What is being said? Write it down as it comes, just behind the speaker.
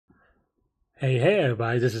Hey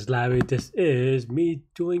everybody, this is Larry. This is me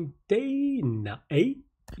doing day 8.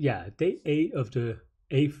 Yeah, day 8 of the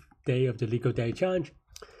 8th day of the Leetcode Day Challenge.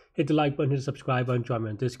 Hit the like button, hit the subscribe button, join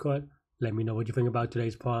me on Discord. Let me know what you think about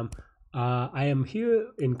today's poem. I am here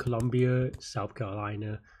in Columbia, South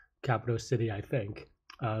Carolina, capital city, I think.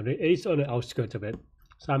 It's on the outskirts of it,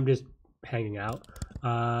 so I'm just hanging out.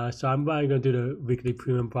 So I'm probably going to do the weekly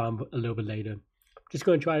premium poem a little bit later. Just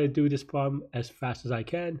going to try to do this poem as fast as I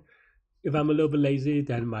can. If I'm a little bit lazy,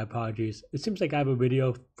 then my apologies. It seems like I have a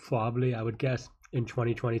video, probably, I would guess, in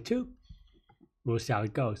 2022. We'll see how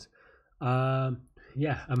it goes. Yeah,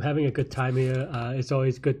 I'm having a good time here. It's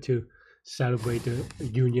always good to celebrate the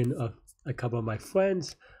union of a couple of my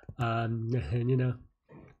friends. And, you know,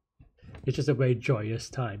 it's just a very joyous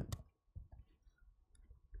time.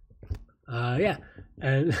 Yeah,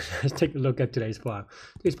 and let's take a look at today's poem.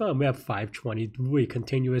 Today's poem, we have 523,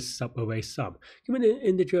 continuous subarray sum. Given an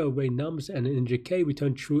integer array nums and an integer k,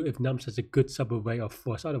 return true if nums has a good subarray or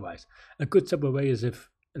false otherwise. A good subarray is if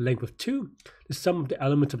a length of 2, the sum of the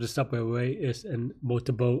elements of the subarray is a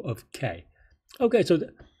multiple of k. Okay, so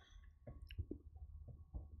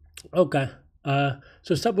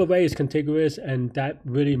so subarray is contiguous, and that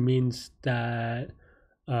really means that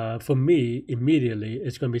for me, immediately,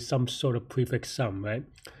 it's going to be some sort of prefix sum, right?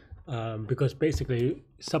 Because basically,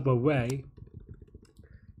 subarray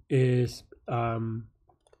is,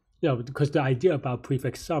 because the idea about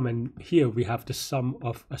prefix sum, and here we have the sum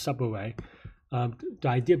of a subarray. The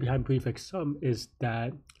idea behind prefix sum is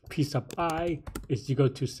that p sub I is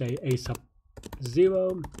equal to, say, a sub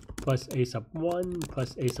 0 plus a sub 1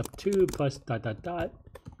 plus a sub 2 plus ...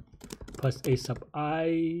 plus a sub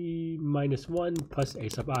I minus 1 plus a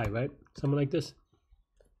sub I, right? Something like this.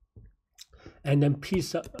 And then p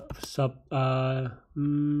sub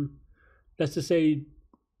let's just say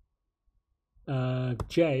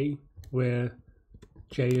j, where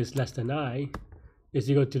j is less than I, is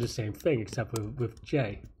equal to the same thing, except with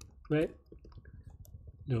j, right?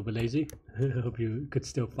 A little bit lazy. I hope you could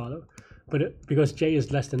still follow. But because j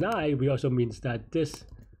is less than I, we also means that this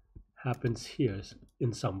happens here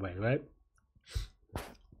in some way, right?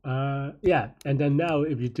 Yeah, and then now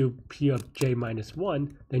if you do p of j minus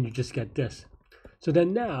 1, then you just get this. So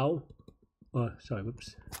then now,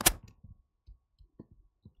 whoops.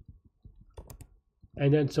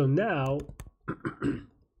 And then so now,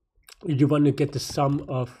 if you want to get the sum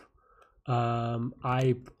of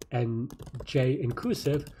I and j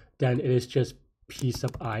inclusive, then it is just p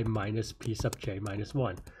sub I minus p sub j minus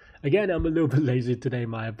 1. Again, I'm a little bit lazy today,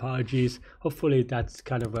 my apologies. Hopefully that's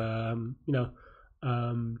kind of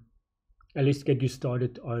at least get you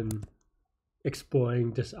started on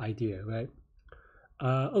exploring this idea, right?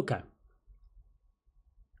 Okay.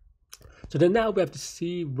 So then now we have to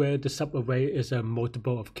see where the subarray is a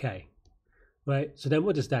multiple of k, right? So then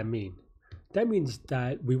what does that mean? That means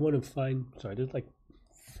that we want to find, sorry, there's like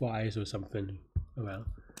flies or something around.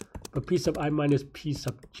 But p sub I minus p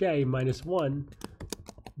sub j minus 1,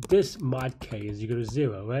 this mod k is equal to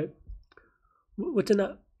 0, right? What's in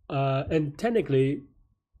that? And technically,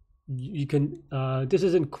 you can, this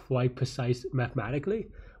isn't quite precise mathematically.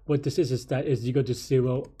 What this is that is equal to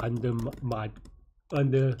 0 under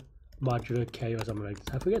modular k or something like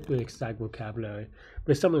this. I forget the exact vocabulary,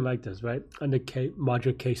 but something like this, right? Under k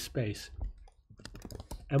modular k space.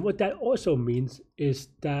 And what that also means is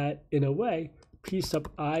that, in a way, p sub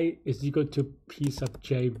I is equal to p sub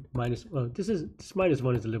j minus, well, this minus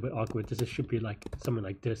 1 is a little bit awkward. This should be like something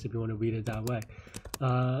like this if you want to read it that way,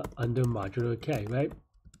 under modular k, right?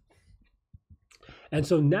 And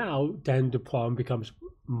so now then the problem becomes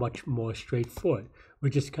much more straightforward. We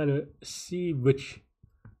just kind of see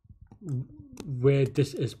where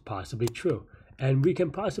this is possibly true. And we can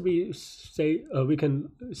possibly say, we can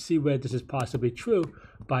see where this is possibly true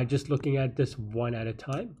by just looking at this one at a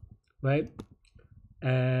time, right?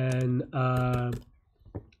 And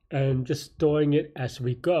just storing it as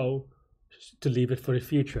we go to leave it for the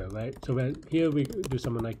future, right? So when here we do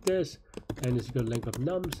something like this, and it's equal to length of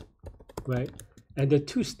nums, right? And there are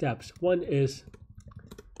two steps. One is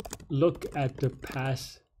look at the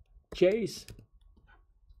past j's,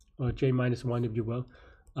 or j minus 1 if you will,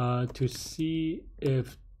 to see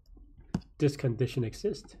if this condition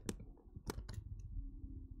exists,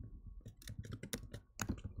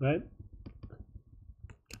 right?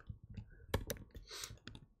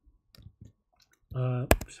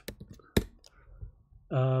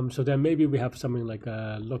 So then maybe we have something like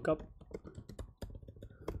a lookup.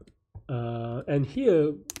 And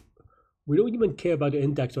here, we don't even care about the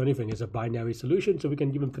index or anything. It's a binary solution, so we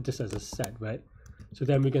can even put this as a set, right? So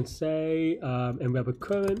then we can say, and we have a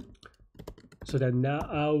current So then now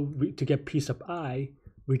to get p sub I,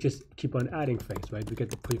 we just keep on adding things, right? We get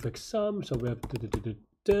the prefix sum, so we have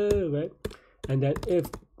right? And then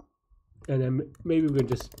then maybe we can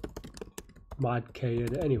just mod k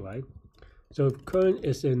it anyway. So if current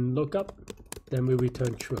is in lookup, then we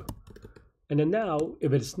return true. And then now,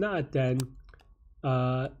 if it's not, then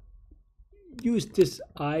use this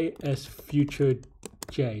I as future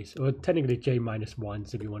j's, or technically j minus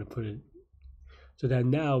ones if you want to put it. So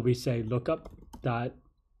then now we say lookup dot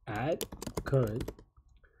add current,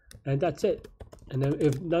 and that's it. And then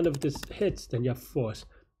if none of this hits, then you have false.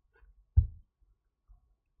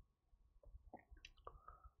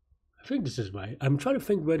 I think this is right. I'm trying to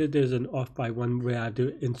think whether there's an off by one where I have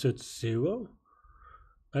to insert 0.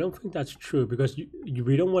 I don't think that's true because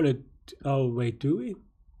we don't want to. Oh wait, do we?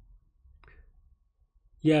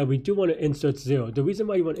 Yeah, we do want to insert 0. The reason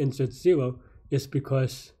why you want to insert 0 is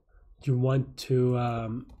because you want to.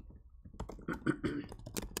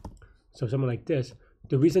 So something like this.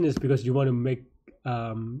 The reason is because you want to make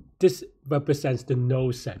this represents the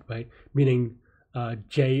no set, right? Meaning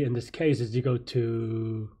j in this case is equal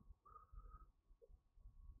to.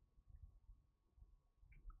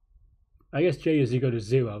 I guess j is equal to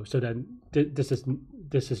 0, so then this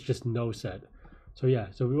is just no set. So yeah,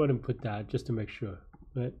 so we want to put that just to make sure,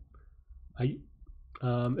 right?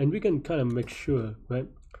 And we can kind of make sure, right?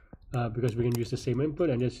 Because we can use the same input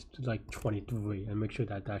and just like 23 and make sure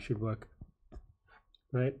that that should work,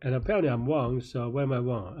 right? And apparently I'm wrong. So where am I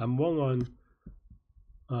wrong? I'm wrong on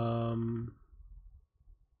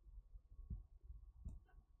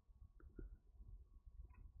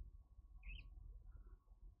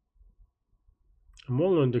I'm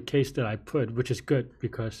wrong on the case that I put, which is good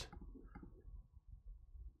because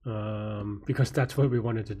that's what we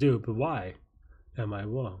wanted to do. But why am I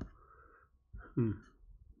wrong?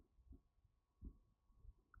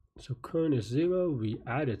 So current is 0. We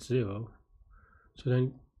added 0. So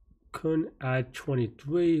then current add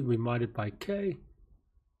 23. We mod it by k.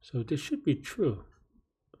 So this should be true.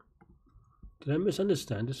 Did I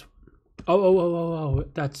misunderstand this one? Oh,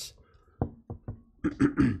 that's.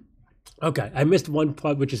 Okay, I missed one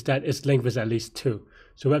part, which is that its length is at least 2.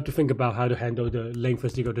 So we have to think about how to handle the length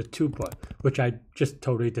is equal to 2 part, which I just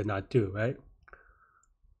totally did not do, right?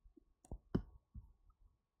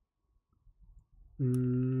 I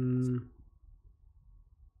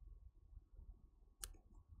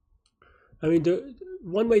mean, the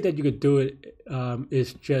one way that you could do it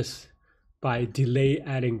is just by delay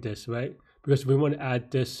adding this, right? Because we want to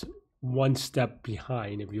add this one step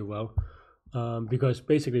behind, if you will. Because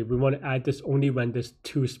basically we want to add this only when there's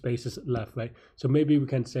 2 spaces left, right? So maybe we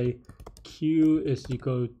can say q is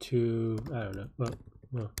equal to, I don't know,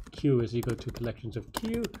 well q is equal to collections of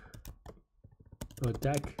q, or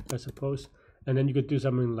deck, I suppose. And then you could do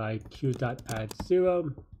something like q dot add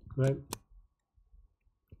 0, right?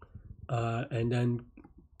 And then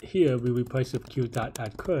here we replace with q dot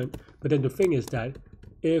add current. But then the thing is that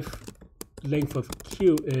if length of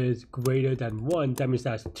q is greater than 1, that means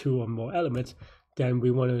that's 2 or more elements, then we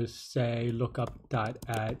want to say lookup dot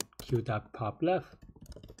add q dot pop left.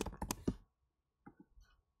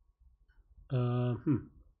 Oh,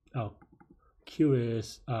 q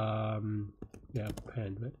is yeah,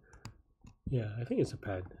 append, right? Yeah, I think it's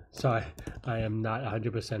append. Sorry, I am not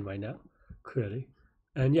 100% right now, clearly.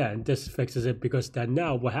 And yeah, and this fixes it, because then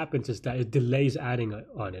now what happens is that it delays adding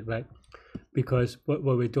on it, right? Because what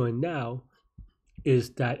we're doing now is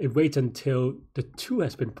that it waits until the 2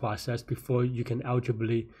 has been processed before you can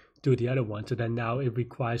algebraically do the other one. So then now it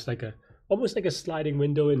requires like almost like a sliding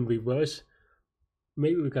window in reverse.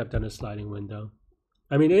 Maybe we could have done a sliding window.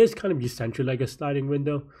 I mean, it is kind of essentially like a sliding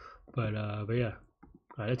window, but yeah.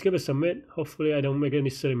 All right, let's give it a submit. Hopefully I don't make any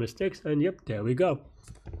silly mistakes. And yep, there we go.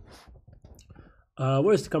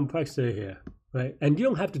 Where's the complexity here, right? And you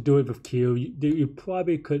don't have to do it with Q. You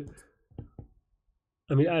probably could.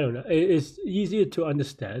 I mean, I don't know. It's easier to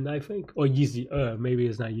understand, I think, or easier. Maybe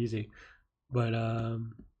it's not easy, but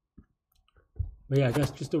yeah,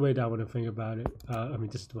 that's just the way that I want to think about it. I mean,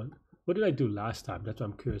 this is the one. What did I do last time? That's what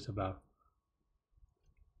I'm curious about.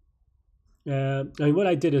 I mean, what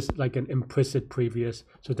I did is like an implicit previous,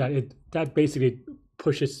 so that that basically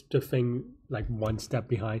pushes the thing like 1 step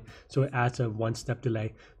behind, so it adds a 1 step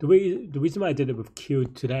delay. The reason why I did it with Q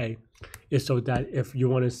today is so that if you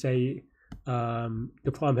want to say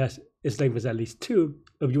the problem has its length is at least 2,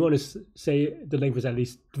 if you want to say the length is at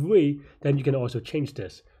least 3, then you can also change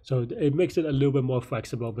this. So it makes it a little bit more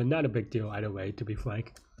flexible, but not a big deal either way, to be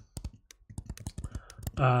frank.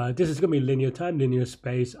 This is going to be linear time, linear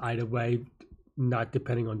space, either way, not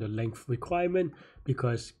depending on the length requirement,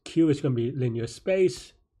 because Q is going to be linear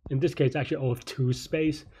space, in this case actually O2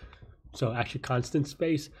 space, so actually constant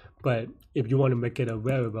space. But if you want to make it a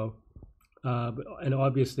variable, and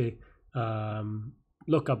obviously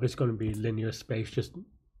lookup is going to be linear space, just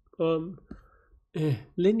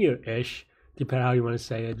linear-ish, depending on how you want to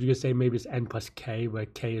say it. You can say maybe it's n plus k, where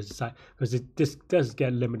k is the size, because this does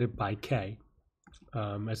get limited by k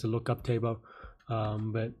as a lookup table.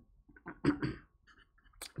 But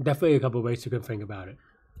definitely a couple of ways you can think about it.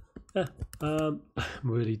 I'm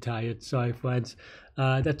really tired. Sorry, friends.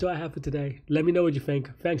 That's all I have for today. Let me know what you think.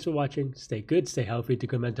 Thanks for watching. Stay good, stay healthy, do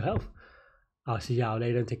good mental health. I'll see y'all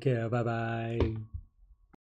later. Take care. Bye bye.